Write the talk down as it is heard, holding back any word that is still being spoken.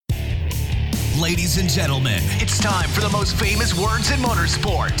Ladies and gentlemen, it's time for the most famous words in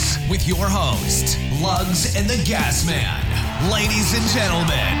motorsports with your host, Lugs and the Gas Man. Ladies and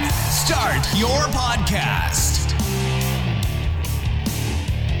gentlemen, start your podcast.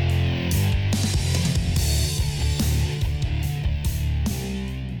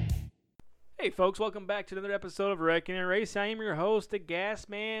 Hey folks, welcome back to another episode of Wrecking and Race. I am your host, the Gas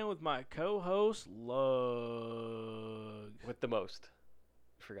Man, with my co-host, Lugs. With the most.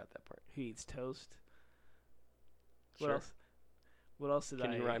 Forgot that part. He eats toast. Sure. What else? What else did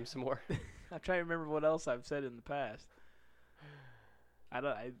Can you rhyme some more? I'm trying to remember what else I've said in the past. I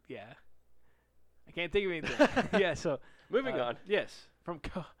can't think of anything. Yeah, so Moving on. Yes,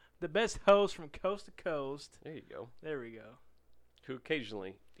 the best host from coast to coast. There you go. There we go. Who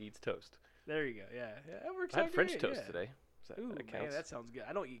occasionally eats toast. There you go. Yeah, that works I had out French great, toast yeah. today. Ooh, that man, counts. that sounds good.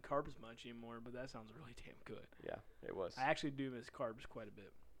 I don't eat carbs much anymore, but that sounds really damn good. Yeah, it was. I actually do miss carbs quite a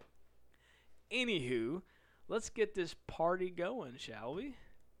bit. Anywho, let's get this party going, shall we?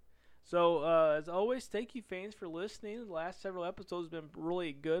 So, as always, thank you fans for listening. The last several episodes have been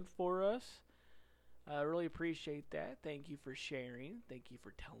really good for us. I really appreciate that. Thank you for sharing. Thank you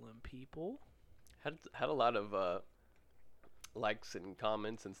for telling people. Had a lot of likes and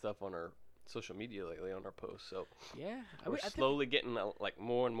comments and stuff on our social media lately on our posts. So Yeah, we're slowly getting like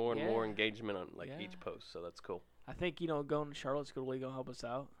more and more and more engagement on each post. So that's cool. I think going to Charlotte's really gonna help us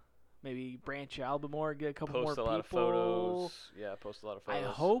out. Maybe branch out a bit more, get a couple more Post a people. lot of photos. Yeah, post a lot of photos.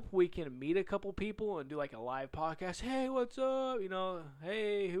 I hope we can meet a couple people and do like a live podcast. Hey, what's up?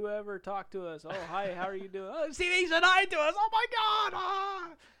 Hey, whoever, talk to us. Oh, hi, how are you doing? Oh, CB said hi to us. Oh my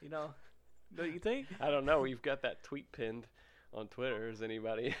God! Don't you think? I don't know. We've got that tweet pinned on Twitter. Has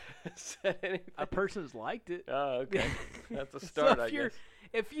anybody said anything? A person's liked it. Oh, okay. That's a start, So I guess.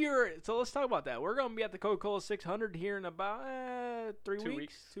 So let's talk about that. We're going to be at the Coca-Cola 600 here in about 3 2 weeks.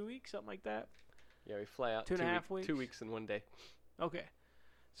 weeks. 2 weeks, something like that. Yeah, we fly out 2.5 weeks. 2 weeks in one day. Okay.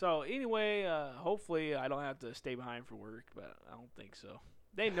 So anyway, hopefully I don't have to stay behind for work, but I don't think so.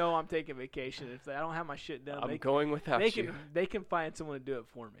 They know I'm taking vacation. If I don't have my shit done, I'm going without you. They can find someone to do it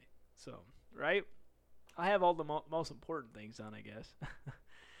for me. So, right? I have all the most important things done, I guess.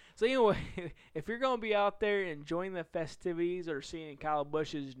 So anyway, if you're going to be out there enjoying the festivities or seeing Kyle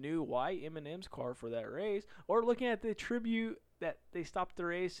Busch's new white M&M's car for that race, or looking at the tribute that they stopped the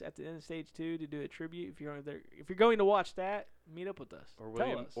race at the end of stage 2 to do a tribute, if you're going to watch that, meet up with us.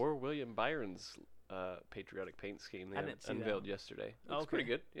 Or William Byron's patriotic paint scheme they unveiled yesterday. Looks pretty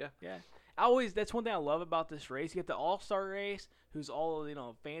good. Yeah. Yeah. That's one thing I love about this race. You get the All-Star race, who's all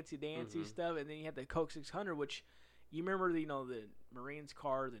fancy dancy stuff, and then you have the Coke 600, which you remember the Marines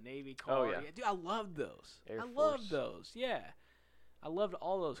car, the Navy car. Oh yeah. Dude, I love those. Air I Force. love those. Yeah. I loved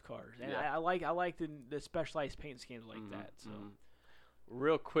all those cars, and Yeah. I like the specialized paint schemes like that. So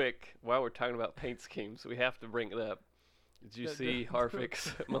Real quick, while we're talking about paint schemes, we have to bring it up. Did you see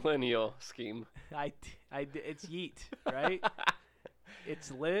Harvick's millennial scheme? It's Yeet, right? It's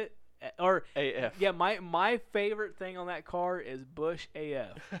lit. Or AF. Yeah, my favorite thing on that car is Busch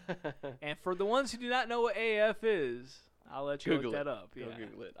AF. And for the ones who do not know what AF is, I'll let you look that up. Go Yeah.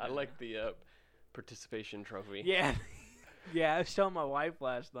 Google it. I like the participation trophy. Yeah. Yeah, I was telling my wife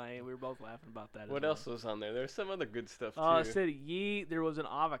last night, and we were both laughing about that. What else was on there? There's some other good stuff too. It said Yeet. There was an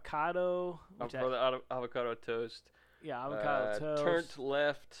avocado. For the avocado toast. Yeah, avocado toast. Turned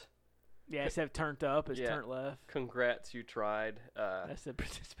left. Yeah, instead of turned up, it's turned left. Congrats, you tried. That's the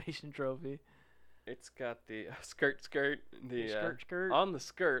participation trophy. It's got the skirt. The skirt. on the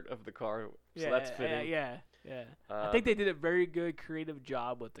skirt of the car. So that's fitting. Yeah. I think they did a very good creative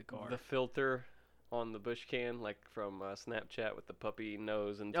job with the car. The filter on the Busch can, like from Snapchat with the puppy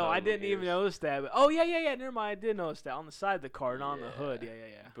nose and tongue. Oh, I didn't even notice that. But, yeah. Never mind. I did notice that on the side of the car, not on the hood.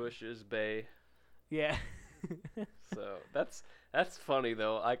 Yeah. Busch's Bay. Yeah. So that's funny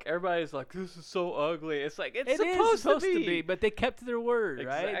though. Like everybody's like, this is so ugly. It's like it's It is supposed to be, but they kept their word,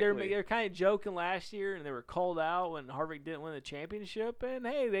 right? Exactly. They're kind of joking last year, and they were called out when Harvick didn't win the championship, and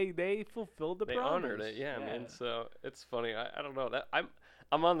hey, they fulfilled the promise. They honored it, yeah, man. So it's funny. I don't know that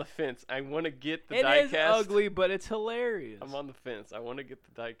I'm on the fence. I want to get the diecast. It is ugly, but it's hilarious. I'm on the fence. I want to get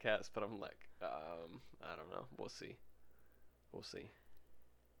the diecast, but I'm like, I don't know. We'll see.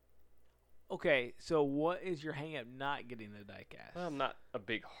 Okay, so what is your hang-up not getting the diecast? Well, I'm not a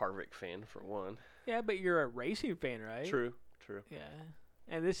big Harvick fan, for one. Yeah, but you're a racing fan, right? True. Yeah.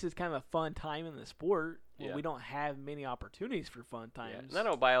 And this is kind of a fun time in the sport. Yeah. We don't have many opportunities for fun times. Yeah. And I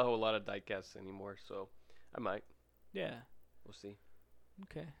don't buy a whole lot of diecasts anymore, so I might. Yeah. We'll see.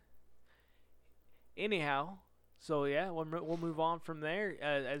 Okay. Anyhow, so yeah, we'll move on from there.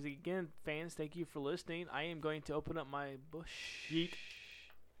 As again, fans, thank you for listening. I am going to open up my Busch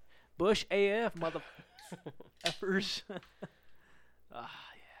Bush AF, mother effers. Yeah,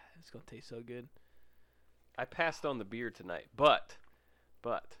 it's gonna taste so good. I passed on the beer tonight, but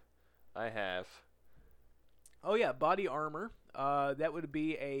I have. Oh yeah, Body Armor. That would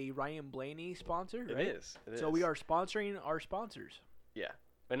be a Ryan Blaney sponsor, right? It is. So we are sponsoring our sponsors. Yeah,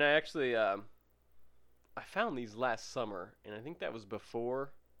 and I actually I found these last summer, and I think that was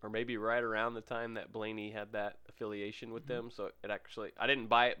before or maybe right around the time that Blaney had that affiliation with them. So it actually, I didn't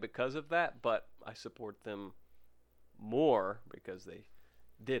buy it because of that, but I support them more because they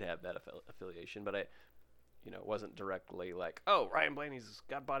did have that affiliation. But it wasn't directly like, oh, Ryan Blaney's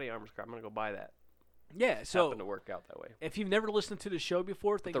got Body Armor, I'm gonna go buy that. Yeah, so happened to work out that way. If you've never listened to the show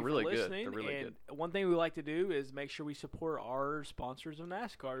before, thank you for really listening. Good. They're really and good. One thing we like to do is make sure we support our sponsors of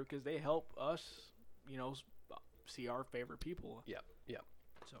NASCAR because they help us, see our favorite people. Yep.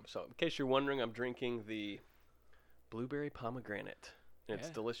 So in case you're wondering, I'm drinking the blueberry pomegranate, and it's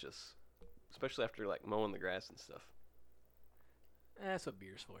delicious, especially after like mowing the grass and stuff. That's what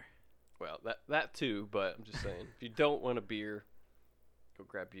beer's for. Well, that too, but I'm just saying, if you don't want a beer, go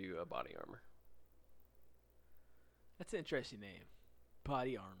grab you a Body Armor. That's an interesting name,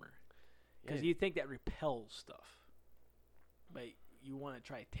 Body Armor, because Yeah. you think that repels stuff, but you want to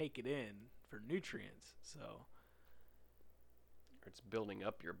try to take it in for nutrients. So It's building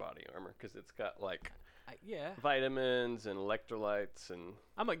up your body armor because it's got like yeah, vitamins and electrolytes and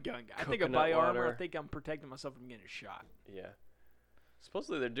I'm a gun guy. I think of coconut Body Armor. I water. think I'm protecting myself from getting shot. yeah.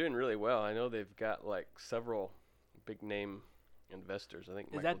 Supposedly they're doing really well. I know they've got like several big name investors. I think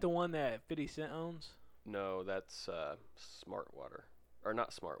Is that the one that 50 Cent owns? No, that's Smart Water. Or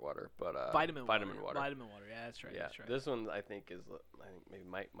not Smart Water, but Vitamin water. Vitamin Water. Yeah, that's right. Yeah, That's right. this one I think maybe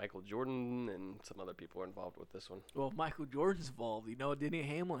Michael Jordan and some other people are involved with this one. Well, if Michael Jordan's involved, Denny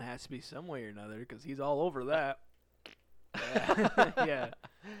Hamlin has to be some way or another because he's all over that. Yeah.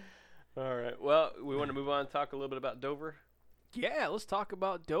 All right. Well, we want to move on and talk a little bit about Dover. Yeah, let's talk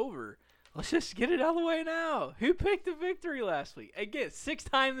about Dover. Let's just get it out of the way now. Who picked the victory last week? Again, 6th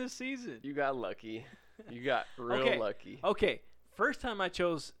time this season. You got lucky. You got real Okay. lucky. Okay, first time I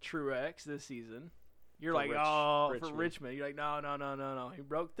chose Truex this season. You're For like, for Richmond. You're like, no. He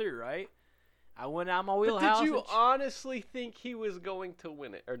broke through, right? I went out my But wheelhouse. did you honestly think he was going to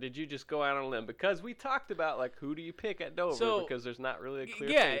win it? Or did you just go out on a limb? Because we talked about, like, who do you pick at Dover? Because there's not really a clear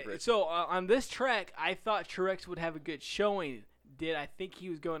favorite. So on this track, I thought Truex would have a good showing. Did I think he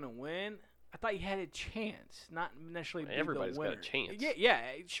was going to win? I thought he had a chance, not necessarily be Everybody's the got a winner. chance. Yeah,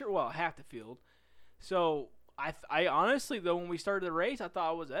 sure. Well, half the field. So I honestly, though, when we started the race, I thought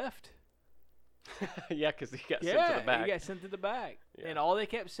I was effed. Yeah, because he got sent to the back. he got sent to the back. Yeah. And all they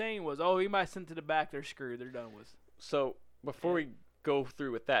kept saying was, oh, he might sent to the back. They're screwed. They're done with. So before we go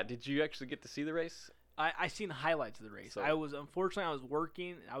through with that, did you actually get to see the race? I seen highlights of the race. So- I was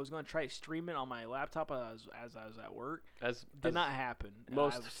working. I was going to try to stream it on my laptop as I was at work. Did not happen. I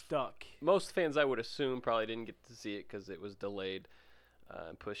was stuck. Most fans, I would assume, probably didn't get to see it because it was delayed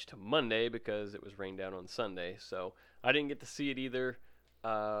and pushed to Monday because it was rained down on Sunday. So I didn't get to see it either.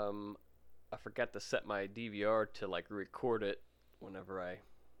 I forgot to set my DVR to like record it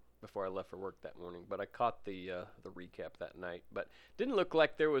before I left for work that morning. But I caught the recap that night. But didn't look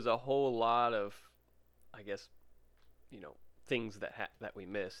like there was a whole lot of, I guess, things that we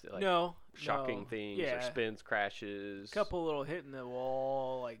missed. Like shocking things or spins, crashes. Couple little hitting the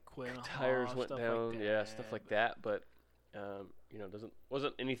wall, like quitting. Tires went stuff down, like that. stuff like that. But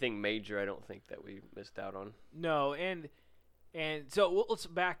wasn't anything major. I don't think that we missed out on. No, and so let's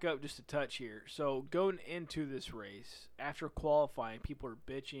back up just a touch here. So going into this race, after qualifying, people are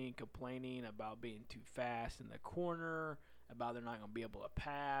bitching, complaining about being too fast in the corner, about they're not going to be able to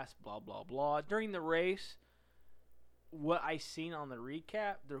pass, blah, blah, blah. During the race, what I seen on the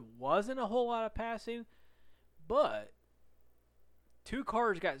recap, there wasn't a whole lot of passing, but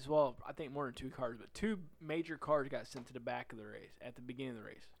I think more than 2 cars, but 2 major cars got sent to the back of the race at the beginning of the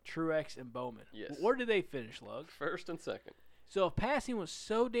race. Truex and Bowman. Yes. Where did they finish, Lugs? First and second. So if passing was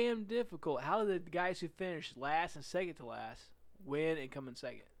so damn difficult, how did the guys who finished last and second to last win and come in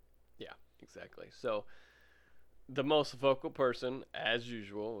second? Yeah, exactly. So the most vocal person, as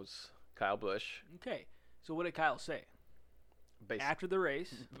usual, was Kyle Busch. Okay. So what did Kyle say? After the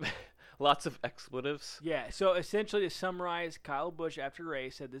race? Lots of expletives. Yeah. So essentially, to summarize, Kyle Busch after the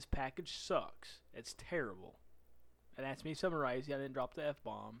race said this package sucks. It's terrible. And that's me summarizing. I didn't drop the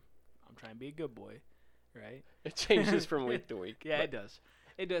F-bomb. I'm trying to be a good boy. Right? It changes from week to week. Yeah, it does.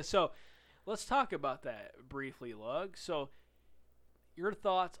 It does. So let's talk about that briefly, Lug. So your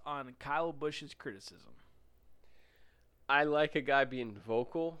thoughts on Kyle Busch's criticism? I like a guy being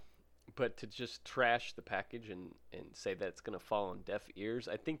vocal, But to just trash the package and say that it's going to fall on deaf ears,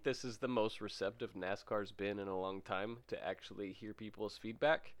 I think this is the most receptive NASCAR's been in a long time to actually hear people's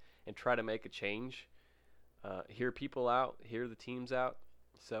feedback and try to make a change. Hear people out, hear the teams out.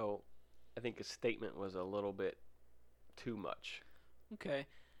 So I think a statement was a little bit too much. Okay.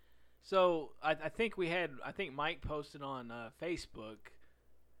 So I think Mike posted on Facebook.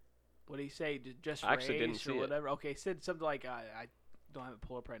 What did he say? Just I actually didn't race see or it. whatever. Okay, he said something like I don't have it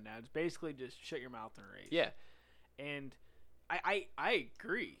pulled up right now. It's basically just shut your mouth and race. Yeah. And I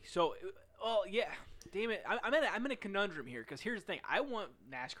agree. So, well, yeah. Damn it. I'm in a conundrum here because here's the thing. I want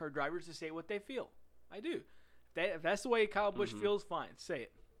NASCAR drivers to say what they feel. I do. If that's the way Kyle Busch feels, fine. Say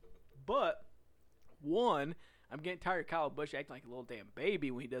it. But, one, I'm getting tired of Kyle Busch acting like a little damn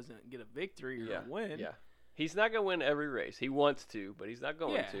baby when he doesn't get a victory or a win. Yeah. He's not going to win every race. He wants to, but he's not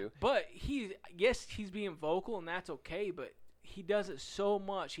going to. But he's being vocal, and that's okay, but he does it so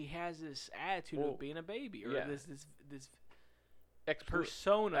much. He has this attitude of being a baby, or this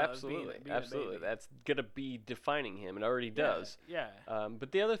persona. Absolutely, of being absolutely. A baby. That's gonna be defining him. It already does. Yeah.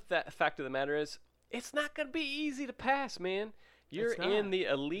 But the other fact of the matter is, it's not gonna be easy to pass, man. You're in the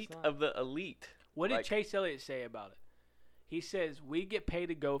elite of the elite. What did Chase Elliott say about it? He says, "We get paid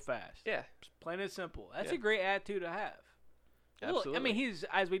to go fast." Yeah. Plain and simple. That's a great attitude to have. Absolutely. Look, I mean, he's,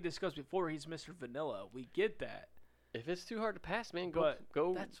 as we discussed before, he's Mr. Vanilla. We get that. If it's too hard to pass, man, go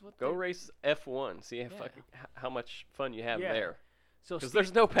they- race F1. See how much fun you have there. So because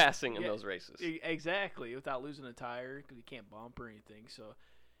there's no passing in those races. Exactly, without losing a tire because you can't bump or anything. So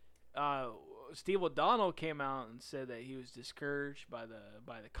Steve O'Donnell came out and said that he was discouraged by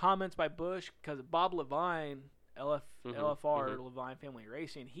the comments by Busch because Bob Levine, LFR, Levine Family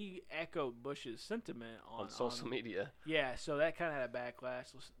Racing, he echoed Busch's sentiment on social media. Yeah, so that kind of had a backlash.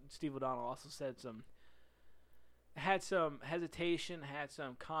 Steve O'Donnell also had some hesitation, had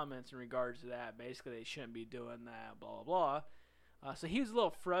some comments in regards to that. Basically, they shouldn't be doing that, blah, blah, blah. So he was a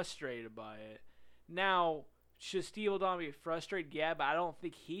little frustrated by it. Now, should Steve O'Donnell be frustrated? Yeah, but I don't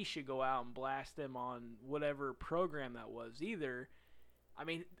think he should go out and blast them on whatever program that was either. I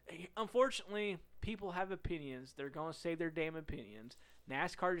mean, unfortunately, people have opinions. They're going to say their damn opinions.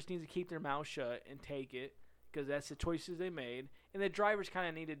 NASCAR just needs to keep their mouth shut and take it because that's the choices they made. And the drivers kind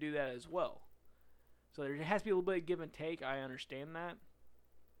of need to do that as well. So there has to be a little bit of give and take. I understand that.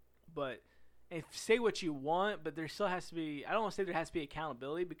 But say what you want, but there still has to be – I don't want to say there has to be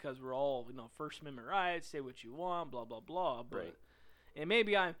accountability because we're all, First Amendment rights, say what you want, blah, blah, blah. But, right. And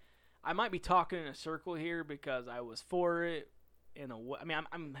maybe I might be talking in a circle here because I was for it.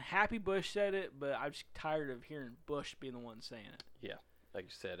 I'm happy Busch said it, but I'm just tired of hearing Busch being the one saying it. Yeah, like you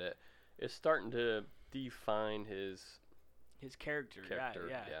said, it's starting to define his character. Yeah.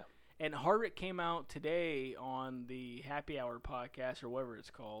 Yeah. And Harvick came out today on the Happy Hour podcast or whatever it's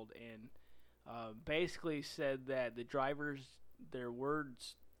called, and basically said that the drivers, their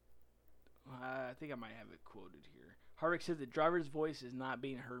words, I think I might have it quoted here. Harvick said the driver's voice is not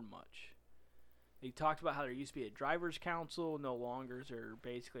being heard much. He talked about how there used to be a driver's council. No longer is there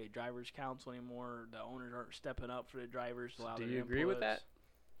basically a driver's council anymore. The owners aren't stepping up for the drivers to allow their inputs. Do you agree with that?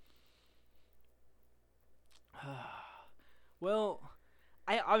 Well,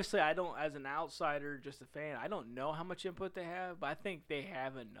 I don't, as an outsider, just a fan, I don't know how much input they have, but I think they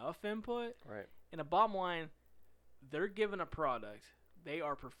have enough input. Right. And the bottom line, they're given a product. They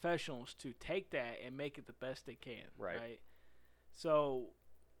are professionals to take that and make it the best they can. Right? So,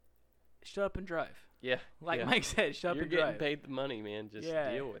 shut up and drive. Yeah. Like Mike said, shut up and drive. You're getting paid the money, man. Just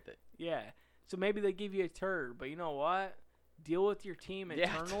deal with it. Yeah. So maybe they give you a turd, but you know what? Deal with your team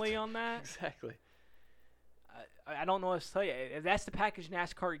internally on that. Exactly. I don't know what to tell you. If that's the package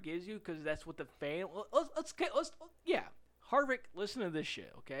NASCAR gives you, because that's what the fan. Harvick, listen to this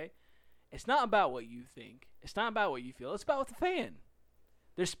shit, okay? It's not about what you think. It's not about what you feel. It's about the fan.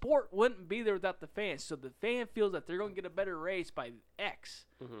 Their sport wouldn't be there without the fans. So the fan feels that they're going to get a better race by X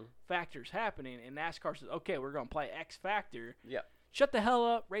factors happening, and NASCAR says, okay, we're going to play X factor. Yeah. Shut the hell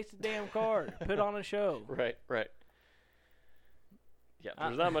up, race the damn car, put on a show. Right. Yeah,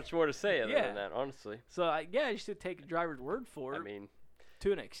 there's not much more to say other than that, honestly. So, you should take a driver's word for it. I mean,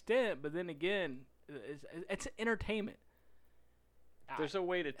 to an extent, but then again, it's entertainment. There's a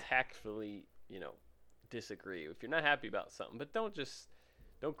way to tactfully, disagree if you're not happy about something, but don't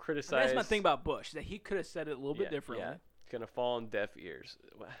criticize. That's my thing about Busch, that he could have said it a little bit differently. Yeah, it's gonna fall on deaf ears,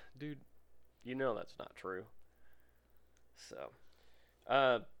 dude. That's not true. So,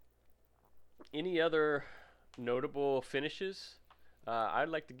 any other notable finishes? I'd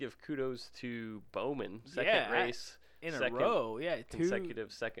like to give kudos to Bowman, second race in a row. Yeah,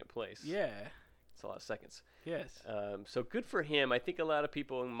 consecutive second place. Yeah. That's a lot of seconds. Yes. So good for him. I think a lot of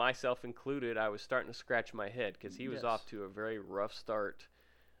people, and myself included, I was starting to scratch my head because he was off to a very rough start.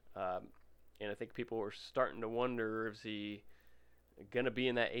 And I think people were starting to wonder, is he going to be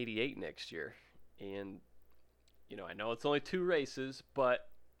in that 88 next year? And, I know it's only 2 races, but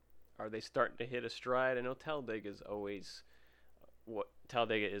are they starting to hit a stride? I know Talladega is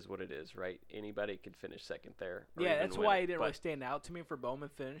what it is, right? Anybody could finish second there. Yeah, that's why it didn't really stand out to me for Bowman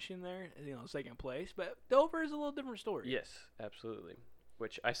finishing there, second place. But Dover is a little different story. Yes, absolutely.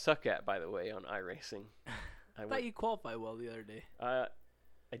 Which I suck at, by the way, on iRacing. I thought you qualified well the other day. I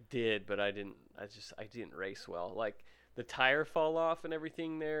did, but I didn't race well. Like, the tire fall off and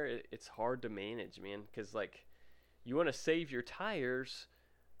everything there, it's hard to manage, man, because, like, you want to save your tires,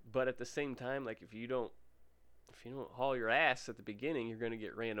 but at the same time, like, if you don't haul your ass at the beginning, you're going to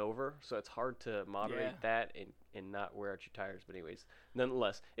get ran over. So it's hard to moderate that and not wear out your tires. But anyways,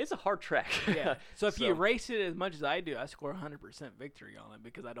 nonetheless, it's a hard track. Yeah. So if you race it as much as I do, I score 100% victory on it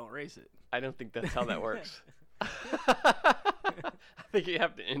because I don't race it. I don't think that's how that works. I think you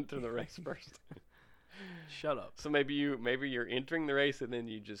have to enter the race first. Shut up. So maybe you're entering the race and then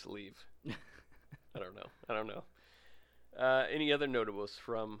you just leave. I don't know. Any other notables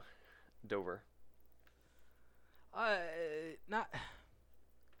from Dover? I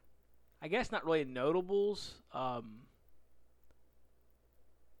guess not really notables.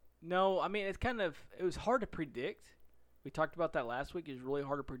 No, I mean, it was hard to predict. We talked about that last week. It was really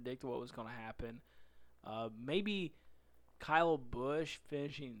hard to predict what was going to happen. Maybe Kyle Busch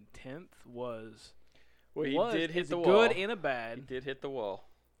finishing 10th was did hit the wall. Good and a bad. He did hit the wall.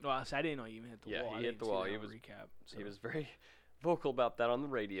 Well, I didn't know he even hit the wall. Yeah, he hit the wall. He was very vocal about that on the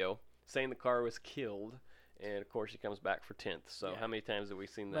radio, saying the car was killed. And, of course, he comes back for 10th. So how many times have we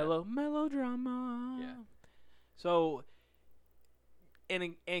seen that? Melodrama. Yeah. So,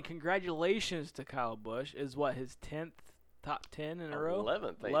 and congratulations to Kyle Busch. Is his 10th top 10 in a row?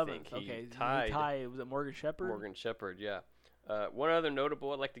 11th, I think. Okay. He tied. Was it Morgan Shepherd? Morgan Shepherd, yeah. One other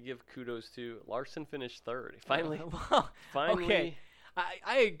notable I'd like to give kudos to, Larson finished 3rd. Finally. Okay.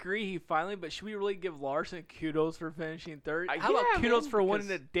 I agree he finally, but should we really give Larson kudos for finishing 3rd? How about kudos for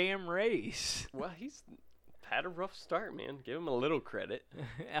winning a damn race? Well, he's had a rough start, man. Give him a little credit.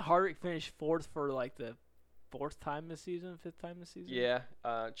 And Harvick finished 4th for like the 5th time this season. Yeah.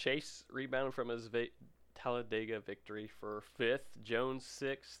 Chase rebounded from his Talladega victory for 5th. Jones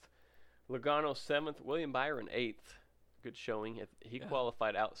 6th. Logano 7th. William Byron 8th. Good showing. He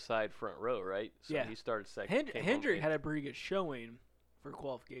qualified outside front row, right? So he started second. Hendrick had a pretty good showing for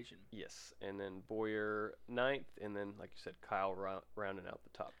qualification. Yes, and then Boyer 9th, and then, like you said, Kyle rounding out the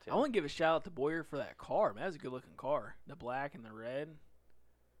top 10. I want to give a shout-out to Boyer for that car. Man, that was a good-looking car. The black and the red.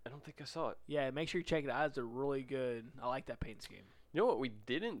 I don't think I saw it. Yeah, make sure you check it out. It's a really good. I like that paint scheme. You know what we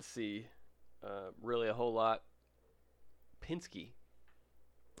didn't see really a whole lot? Penske.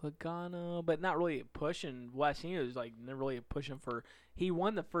 Logano, but not really pushing. What I seen was like not really pushing for. He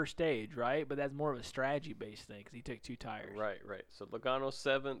won the first stage, right? But that's more of a strategy-based thing because he took 2 tires. Right. So Logano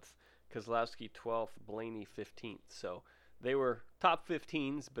 7th, Keselowski 12th, Blaney 15th. So they were top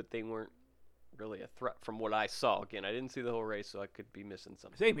 15s, but they weren't really a threat from what I saw. Again, I didn't see the whole race, so I could be missing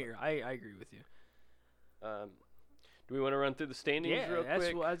something. Same here. I agree with you. Do we want to run through the standings real quick? Yeah,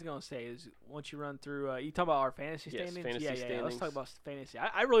 that's what I was going to say is once you run through, you talk about our fantasy standings? Yes, fantasy standings. Yeah, let's talk about fantasy.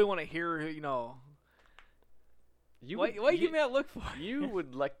 I really want to hear, what you give me that look for? You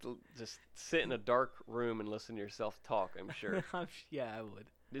would like to just sit in a dark room and listen to yourself talk, I'm sure. Yeah, I would.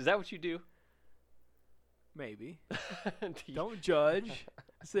 Is that what you do? Maybe. Don't judge.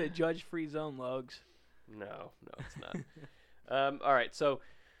 It's a judge-free zone, Lugs. No, it's not. All right, so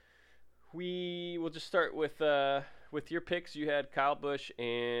we will just start with your picks. You had Kyle Busch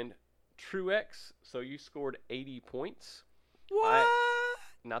and Truex, so you scored 80 points. What?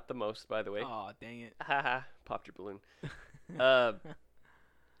 Not the most, by the way. Oh, dang it. Haha, popped your balloon.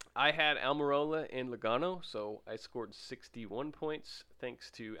 I had Almirola and Logano, so I scored 61 points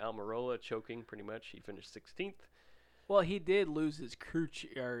thanks to Almirola choking pretty much. He finished 16th. Well, he did lose his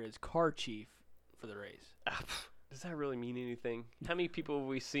car chief for the race. Does that really mean anything? How many people have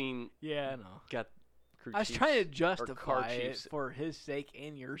we seen? Yeah, I know. Got crew I was chiefs trying to justify it chiefs for his sake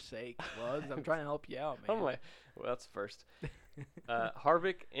and your sake, Lugs. I'm trying to help you out, man. Oh my! Well, that's first.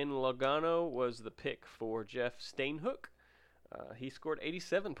 Harvick and Logano was the pick for Jeff Stainhook. He scored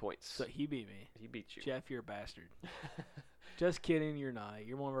 87 points. So he beat me. He beat you. Jeff, you're a bastard. Just kidding, you're not.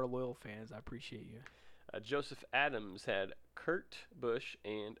 You're one of our loyal fans. I appreciate you. Joseph Adams had Kurt Busch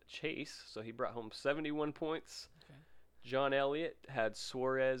and Chase, so he brought home 71 points. Okay. John Elliott had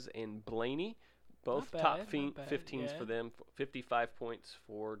Suarez and Blaney, both top 15s for them. 55 points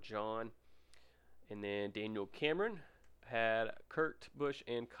for John. And then Daniel Cameron had Kurt Busch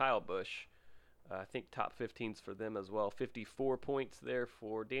and Kyle Busch. I think top 15s for them as well. 54 points there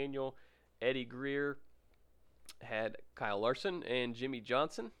for Daniel. Eddie Greer had Kyle Larson and Jimmy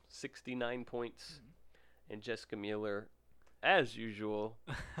Johnson, 69 points. And Jessica Mueller, as usual,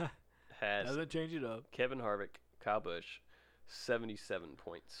 has Doesn't change it up. Kevin Harvick, Kyle Busch, 77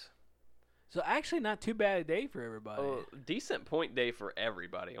 points. So actually not too bad a day for everybody. Oh, decent point day for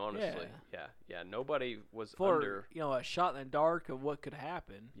everybody, honestly. Yeah. Nobody was For, under. a shot in the dark of what could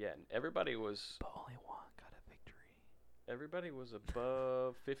happen. Yeah, everybody was. But only one got a victory. Everybody was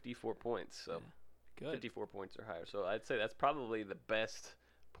above 54 points, so Yeah. Good. 54 points or higher. So I'd say that's probably the best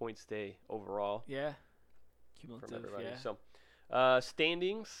points day overall Yeah. from Cumulative, everybody. yeah. So,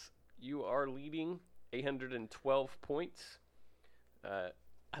 standings, you are leading 812 points.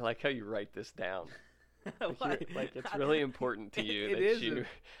 I like how you write this down. Like it's really important to you It is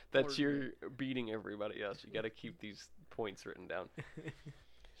that you're beating everybody else. You got to keep these points written down.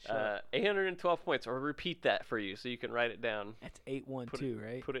 812 points. Or repeat that for you so you can write it down. That's 812,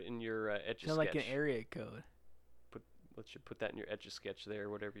 right? Put it in your Etch-a-Sketch. Sounds like an area code. Let's you put that in your Etch-a-Sketch there,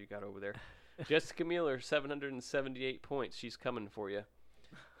 whatever you got over there. Jessica Mueller, 778 points. She's coming for you.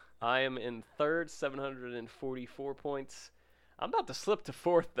 I am in third, 744 points. I'm about to slip to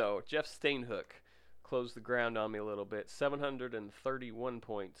fourth, though. Jeff Stainhook closed the ground on me a little bit. 731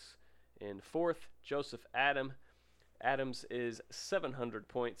 points. In fourth, Joseph Adams is 700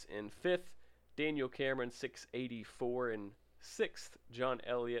 points in fifth. Daniel Cameron, 684 in sixth. John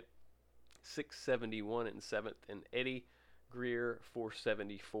Elliott, 671 in seventh. And Eddie Greer,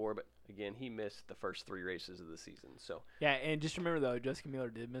 474. But, again, he missed the first 3 races of the season. So Yeah, and just remember, though, Jessica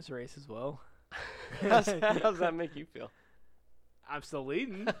Mueller did miss a race as well. how's that make you feel? I'm still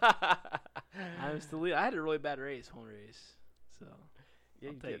leading. I had a really bad race, home race. So, Yeah,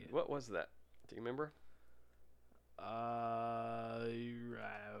 I'll you take did. it. What was that? Do you remember?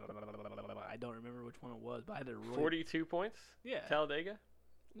 I don't remember which one it was, but I had a really 42 points? Yeah. Talladega?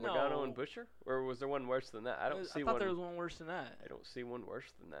 No. Logano and Buscher? Or was there one worse than that? I thought there was one worse than that. I don't see one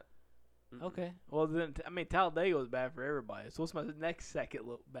worse than that. Mm-mm. Okay. Well, then, Talladega was bad for everybody. So what's my next second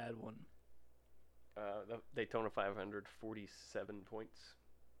bad one? The Daytona 500, 47 points.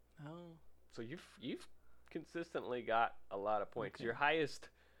 Oh. So you've consistently got a lot of points. Okay. Your highest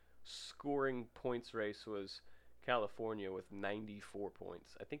scoring points race was California with 94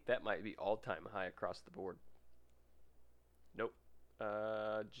 points. I think that might be all-time high across the board. Nope.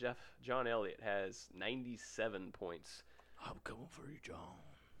 John Elliott has 97 points. I'm coming for you, John.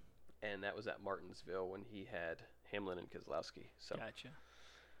 And that was at Martinsville when he had Hamlin and Keselowski. So Gotcha.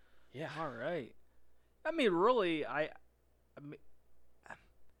 yeah. All right. I mean, really,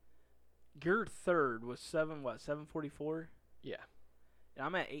 your third was 744? Yeah. And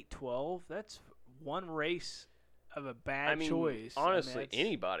I'm at 812. That's one race of a bad I mean, choice. honestly, that's-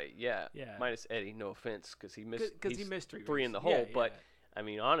 anybody, yeah. Yeah. Minus Eddie, no offense, because he missed. Because he he's missed 3 in the races. hole. Yeah, But yeah. I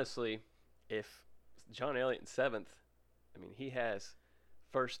mean, honestly, if John Elliott in seventh, I mean, he has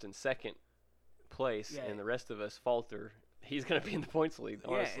first and second place, Yeah. and the rest of us falter. He's gonna be in the points lead.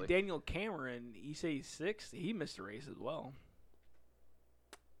 Yeah, Honestly, and Daniel Cameron, you say he's sixth. He missed a race as well.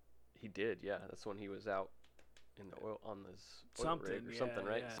 he did. Yeah, that's when he was out in the oil on this oil Something, rig or something,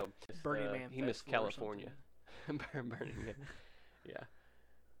 right? yeah. So Burning Man. he missed Festival or California. something. Burning Man. Yeah.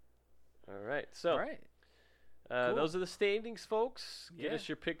 All right. So. All right. Cool. Those are the standings, folks. Get Yeah. us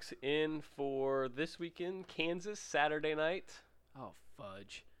your picks in for this weekend. Kansas, Saturday night. Oh,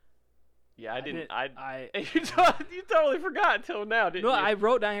 fudge. Yeah, I didn't. You totally forgot until now, didn't No, you? I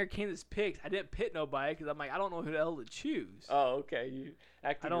wrote down here Kansas picks. I didn't pit nobody because I'm like, I don't know who the hell to choose. Oh, okay. You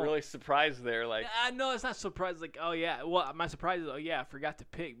acted don't- really surprised there. Like, I know it's not surprised. Like, oh yeah. Well, my surprise is, oh yeah, I forgot to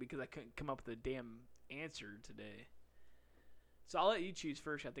pick because I couldn't come up with a damn answer today. So I'll let you choose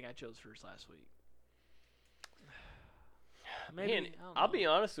first. I think I chose first last week. Maybe. man, I don't I'll know. be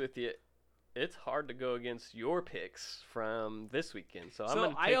honest with you. It's hard to go against your picks from this weekend. So I'm So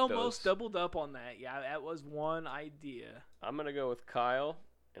gonna I take almost those. doubled up on that. Yeah, that was one idea. I'm gonna go with Kyle,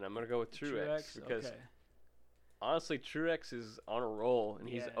 and I'm gonna go with Truex because okay. honestly, Truex is on a roll, and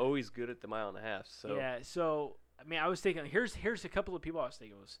he's Yeah. always good at the mile and a half. So Yeah, so I mean, I was thinking here's a couple of people I was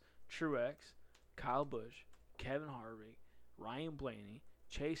thinking was Truex, Kyle Busch, Kevin Harvick, Ryan Blaney,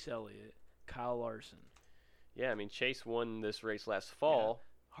 Chase Elliott, Kyle Larson. yeah, I mean Chase won this race last fall.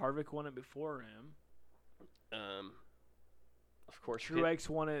 Harvick won it before him. Of course, Truex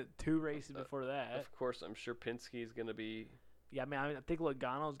won it 2 races before that. Of course, I'm sure Penske is going to be. Yeah, I think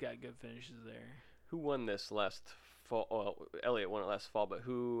Logano's got good finishes there. Who won this last fall? Well, Elliott won it last fall, but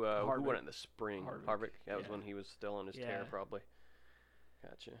who won Harvick. it in the spring? Harvick, Harvick. That was yeah. when he was still on his tear, Yeah. probably.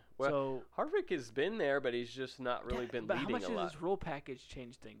 Gotcha. Well, So Harvick has been there, but he's just not really been but how leading much a lot. does this rule package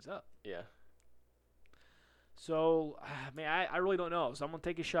change things up? Yeah. So, I really don't know. So I'm gonna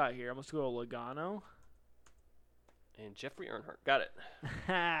take a shot here. I'm gonna go Logano. And Jeffrey Earnhardt. Got it.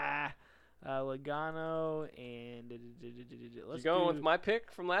 Logano and let's You going do, with my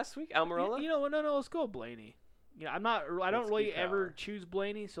pick from last week, Almirola? You know what? No, let's go Blaney. I don't Let's really keep ever power. choose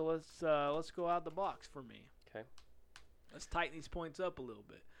Blaney, so let's go out the box for me. Okay. Let's tighten these points up a little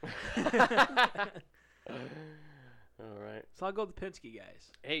bit. All right. So I'll go with the Penske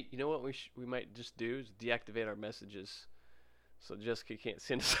guys. Hey, you know what we might just do is deactivate our messages, so Jessica can't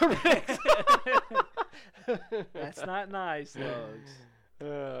send us a text. That's not nice, Lugs.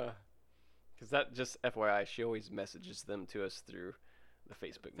 Because that just FYI, she always messages them to us through the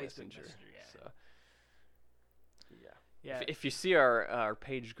Facebook Messenger. yeah. So, yeah. Yeah. If you see our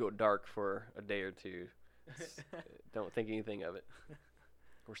page go dark for a day or two, don't think anything of it.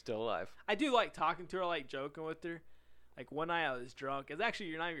 We're still alive. I do like talking to her, I like joking with her. Like one night I was drunk. It's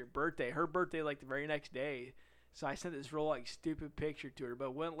actually not even your birthday. Her birthday like the very next day. So I sent this real like stupid picture to her,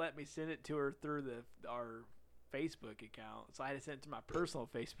 but wouldn't let me send it to her through our Facebook account. So I had to send it to my personal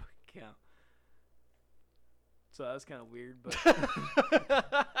Facebook account. So that was kind of weird, but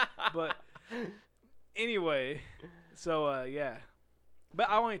but anyway. So yeah. But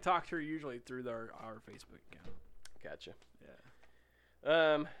I only talk to her usually through our Facebook account. Gotcha.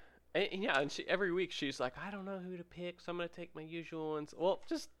 Yeah. And she, every week she's like, I don't know who to pick, so I'm gonna take my usual ones. Well,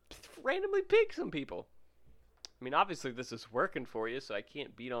 just randomly pick some people. I mean, obviously this is working for you, so I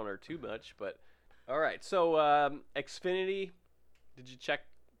can't beat on her too much. But all right, so Xfinity, did you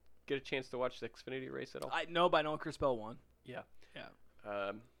get a chance to watch the Xfinity race at all? No, but I know Chris Bell won. Yeah. Yeah.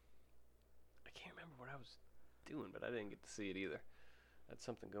 I can't remember what I was doing, but I didn't get to see it either. I had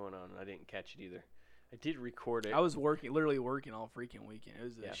something going on, and I didn't catch it either. I did record it. I was literally working all freaking weekend. It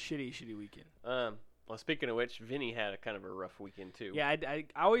was a shitty weekend. Well, speaking of which, Vinny had a kind of a rough weekend too. Yeah, I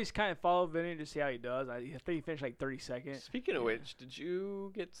always kind of follow Vinny to see how he does. I think he finished like 32nd. Speaking of which, did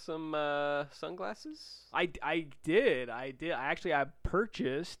you get some sunglasses? I did. I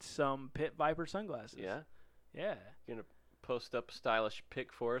purchased some Pit Viper sunglasses. Yeah. Yeah. You gonna post up a stylish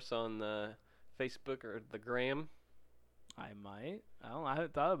pic for us on the Facebook or the gram? I might. I don't know. I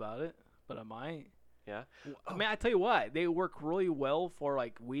haven't thought about it, but I might. Yeah. I mean, I tell you what, they work really well for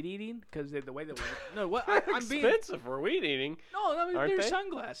like weed eating because the way they work. No, what I'm being expensive for weed eating. No, I mean Aren't they're they?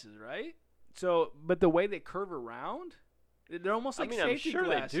 sunglasses, right? So, but the way they curve around, they're almost like I'm safety sure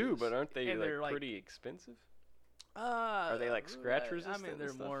glasses. they do, but aren't they And they're, like pretty expensive? Are they, like, scratch resistant I mean, and they're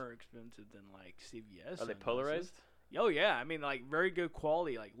stuff? more expensive than like CVS. Are they sunglasses. polarized? Oh yeah, I mean like very good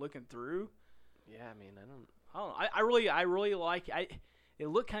quality, like looking through. Yeah, I mean, I don't. I really like. It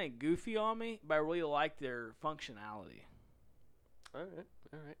looked kind of goofy on me, but I really like their functionality. All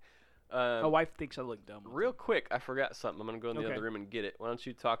right. My wife thinks I look dumb. with Real quick, I forgot something. I'm gonna go in the Okay. other room and get it. Why don't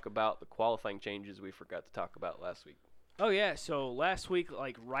you talk about the qualifying changes we forgot to talk about last week? Oh yeah, so last week,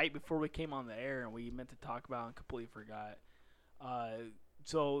 like right before we came on the air, and we meant to talk about and completely forgot.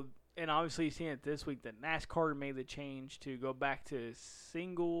 And obviously you've seen it this week that NASCAR made the change to go back to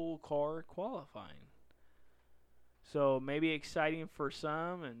single car qualifying. So maybe exciting for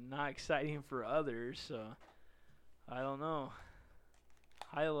some and not exciting for others. So I don't know.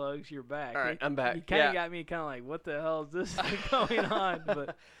 Hi Lugs, you're back. All right, I'm back. You kind of got me kind of like, what the hell is this going on?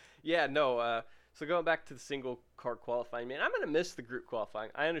 But Yeah, no. So going back to the single car qualifying, man, I'm gonna miss the group qualifying.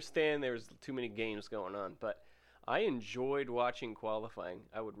 I understand there's too many games going on, but I enjoyed watching qualifying.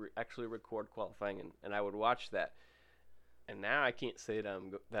 I would actually record qualifying, and I would watch that. And now I can't say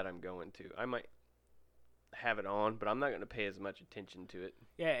that I'm going to. I might have it on, but I'm not going to pay as much attention to it.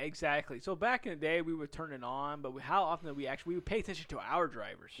 yeah, exactly. So back in the day, we would turn it on, but how often did we would pay attention to our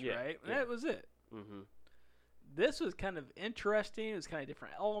drivers, Yeah, right? And yeah. that was it. Mm-hmm. This was kind of interesting. It was kind of a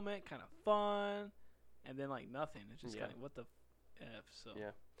different element, kind of fun, and then like nothing. It's just Yeah. kind of what the f. So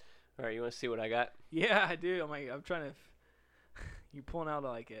Yeah. All right, you want to see what I got? yeah, I do. I'm trying to. You pulling out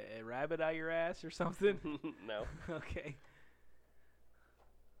like a rabbit out your ass or something? No. Okay.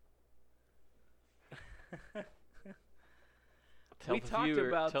 Tell We the talked viewer,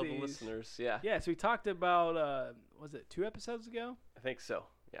 about tell the these. listeners. Yeah. Yeah, so we talked about was it 2 episodes ago? I think so.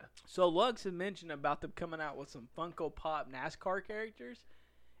 Yeah. So Lugs had mentioned about them coming out with some Funko Pop NASCAR characters,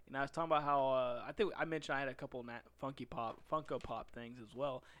 and I was talking about how I think I mentioned I had a couple Funko Pop things as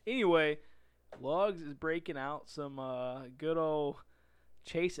well. Anyway, Lugs is breaking out some good old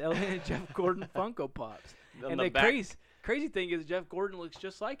Chase Elliott and Jeff Gordon Funko Pops, On and the the back- crazy thing is Jeff Gordon looks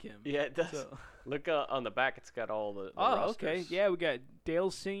just like him. Yeah, it does. So. Look on the back. It's got all the Oh, rosters. okay. Yeah, we got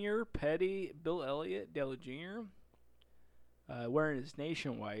Dale Sr., Petty, Bill Elliott, Dale Jr., wearing his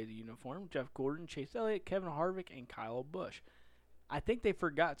Nationwide uniform. Jeff Gordon, Chase Elliott, Kevin Harvick, and Kyle Busch. I think they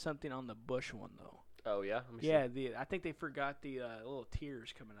forgot something on the Busch one, though. Oh, yeah? Let me Yeah, I think they forgot the little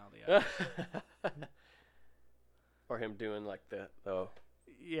tears coming out of the eye. Or him doing, like, the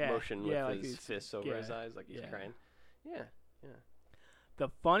motion yeah, with like his fists over his eyes like he's crying. Yeah, yeah. The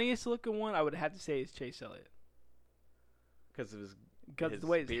funniest looking one I would have to say is Chase Elliott. Because of his the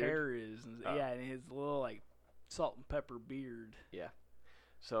way his beard? hair is. And, and his little, like, salt and pepper beard. Yeah.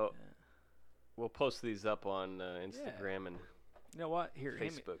 So we'll post these up on Instagram and you know what? Here,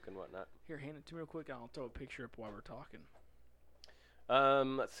 Facebook and whatnot. Here, hand it to me real quick, and I'll throw a picture up while we're talking.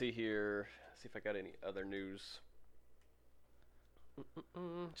 Let's see here. See if I got any other news.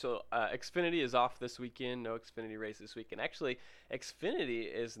 So Xfinity is off this weekend. No Xfinity race this weekend. Actually, Xfinity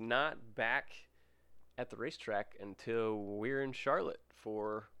is not back at the racetrack until we're in Charlotte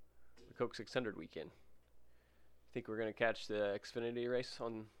for the Coke 600 weekend. Think we're going to catch the Xfinity race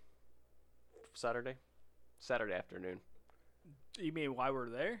on Saturday afternoon. You mean why we're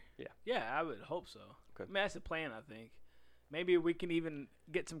there? Yeah. Yeah, I would hope so. Okay. I mean, that's the plan, I think. Maybe we can even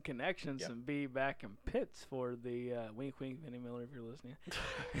get some connections and be back in pits for the wink, wink, Vinnie Miller, if you're listening.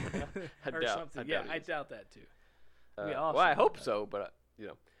 I doubt that, too. Well, I hope so, but,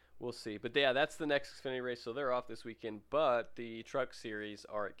 we'll see. But, yeah, that's the next Xfinity race, so they're off this weekend. But the Truck Series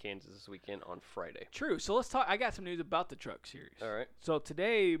are at Kansas this weekend on Friday. True. So let's talk. I got some news about the Truck Series. All right. So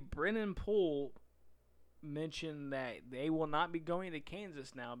today, Brennan Poole mentioned that they will not be going to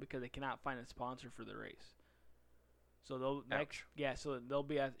Kansas now because they cannot find a sponsor for the race. So they'll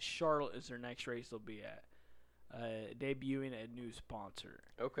be at Charlotte is their next race they'll be at, debuting a new sponsor.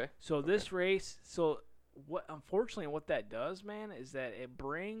 Okay. So this race, unfortunately what that does, man, is that it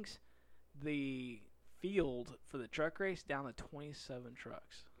brings the field for the truck race down to 27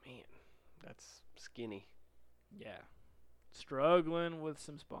 trucks. Man, that's skinny. Yeah. Struggling with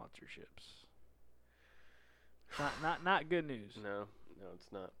some sponsorships. Not good news. No, it's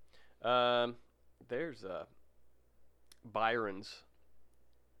not. There's Byron's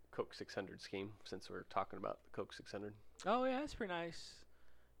Coke 600 scheme, since we're talking about the Coke 600. Oh yeah, that's pretty nice.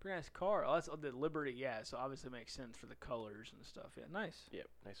 Pretty nice car. Oh, that's the Liberty. Yeah, so obviously it makes sense for the colors and stuff. Yeah, nice. Yep,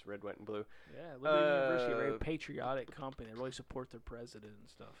 nice red, white, and blue. Yeah, Liberty University, a very patriotic company. They really support their president and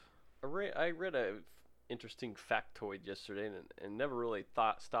stuff. I read a interesting factoid yesterday, and never really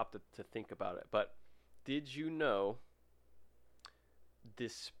stopped to think about it. But did you know,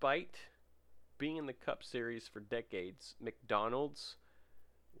 despite being in the Cup Series for decades, McDonald's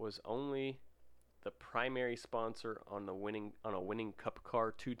was only the primary sponsor on a winning Cup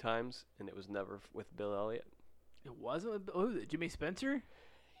car 2 times, and it was never with Bill Elliott. It wasn't with Jimmy Spencer?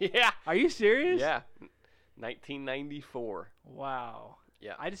 Yeah. Are you serious? Yeah. 1994. Wow.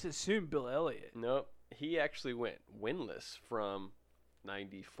 Yeah. I just assumed Bill Elliott. Nope. He actually went winless from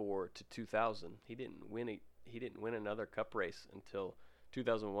 94 to 2000. He didn't win another Cup race until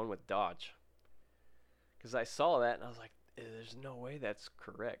 2001 with Dodge. Because I saw that and I was like, there's no way that's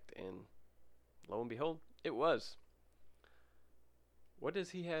correct. And lo and behold, it was. What does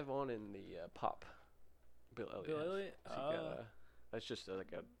he have on in the pop? Bill Elliott. That's just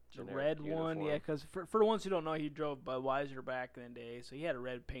like a generic red uniform. one, yeah. Because for the ones who don't know, he drove Budweiser back in the day, so he had a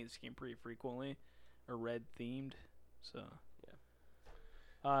red paint scheme pretty frequently, or red themed. So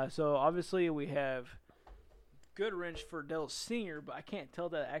yeah. So obviously we have Goodwrench for Dale Sr., but I can't tell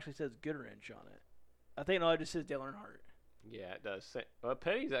that it actually says Goodwrench on it. I think it just says Dale Earnhardt. Yeah, it does. Well,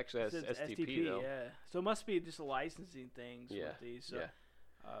 Petty's actually has STP though. Yeah. So it must be just a licensing things with these. So,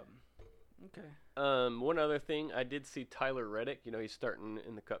 okay. One other thing, I did see Tyler Reddick. He's starting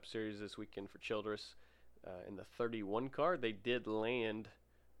in the Cup Series this weekend for Childress in the 31 car. They did land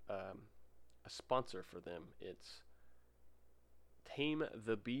a sponsor for them. It's Tame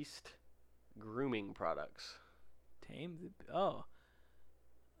the Beast Grooming Products.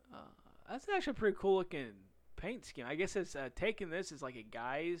 That's actually a pretty cool looking paint scheme. I guess it's taking this as like a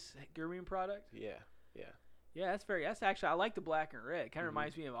guy's grooming product. Yeah. That's actually, I like the black and red. Kind of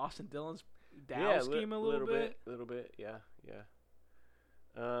reminds me of Austin Dillon's Dow scheme a little bit. Yeah.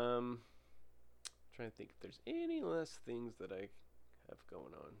 Trying to think if there's any less things that I have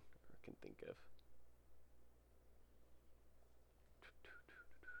going on or can think of.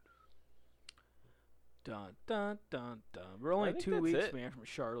 Dun, dun, dun, dun. We're only 2 weeks, man, from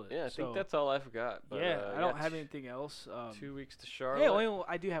Charlotte. Yeah, I think that's all I forgot. But, I don't have anything else. 2 weeks to Charlotte. Hey,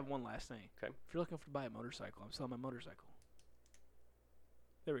 I do have one last thing. Okay. If you're looking to buy a motorcycle, I'm selling my motorcycle.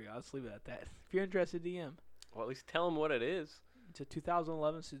 There we go. Let's leave it at that. If you're interested, DM. Well, at least tell them what it is. It's a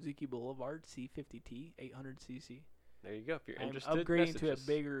 2011 Suzuki Boulevard C50T 800cc. There you go. If you're interested, I'm upgrading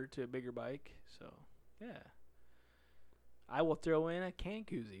to a bigger bike. So, yeah. I will throw in a can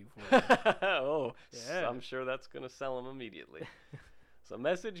koozie for you. Oh, Yeah. I'm sure that's going to sell him immediately. So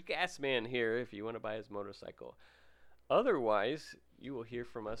message Gasman here if you want to buy his motorcycle. Otherwise, you will hear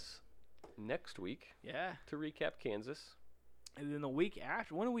from us next week Yeah. to recap Kansas. And then the week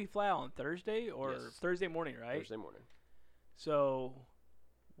after, when do we fly out, on Thursday or Yes. Thursday morning, right? Thursday morning. So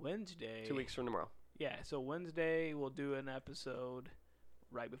Wednesday. 2 weeks from tomorrow. Yeah, so Wednesday we'll do an episode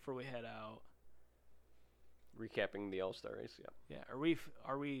right before we head out. Recapping the All-Star race, yeah. Yeah, are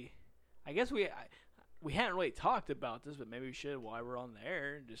we I guess we hadn't really talked about this, but maybe we should while we're on the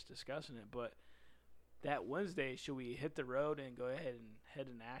air, just discussing it. But that Wednesday, should we hit the road and go ahead and head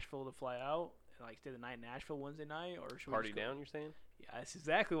to Nashville to fly out? And like stay the night in Nashville Wednesday night? Or should Party we just go? down, you're saying? Yeah, that's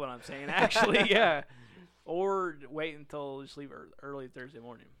exactly what I'm saying, actually, yeah. Or wait until just leave early Thursday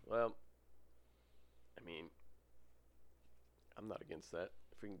morning. Well, I mean, I'm not against that.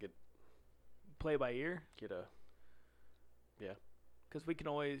 If we can Play by ear? get a, yeah. Because we can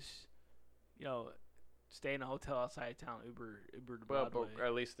always, stay in a hotel outside of town, Uber to Well, Broadway. but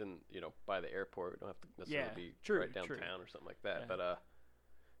at least in, by the airport, we don't have to necessarily Yeah, be true, right true. downtown or something like that. Yeah. But,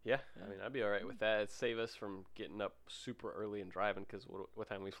 yeah, I mean, I'd be all right with that. It'd save us from getting up super early and driving because what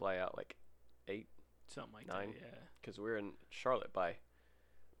time we fly out? Like 8? Something like 9? that, yeah. Because we're in Charlotte by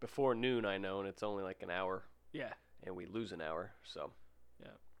before noon, I know, and it's only like an hour, Yeah, and we lose an hour. So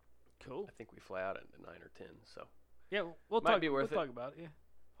cool. I think we fly out at 9 or 10. So Yeah, we'll Might talk. be worth we'll it. talk about it. Yeah,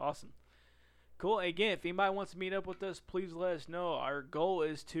 awesome. Cool. Again, if anybody wants to meet up with us, please let us know. Our goal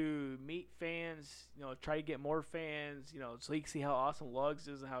is to meet fans. Try to get more fans. So you can see how awesome Lugs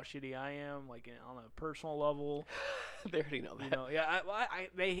is and how shitty I am, like on a personal level. they already know that. Yeah.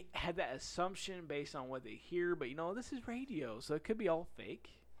 They had that assumption based on what they hear, but this is radio, so it could be all fake,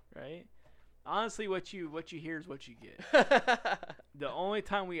 right? Honestly, what you hear is what you get. The only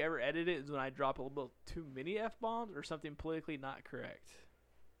time we ever edit it is when I drop a little bit too many F-bombs or something politically not correct,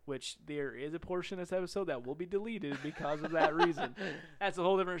 which there is a portion of this episode that will be deleted because of that reason. That's a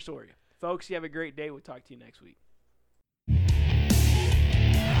whole different story. Folks, you have a great day. We'll talk to you next week.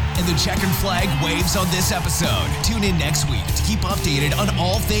 And the checkered flag waves on this episode. Tune in next week to keep updated on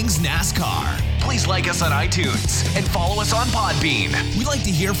all things NASCAR. Please like us on iTunes and follow us on Podbean. We'd like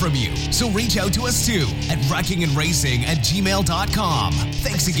to hear from you, so reach out to us too at wreckingandracing@gmail.com.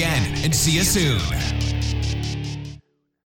 Thanks again, and see you soon.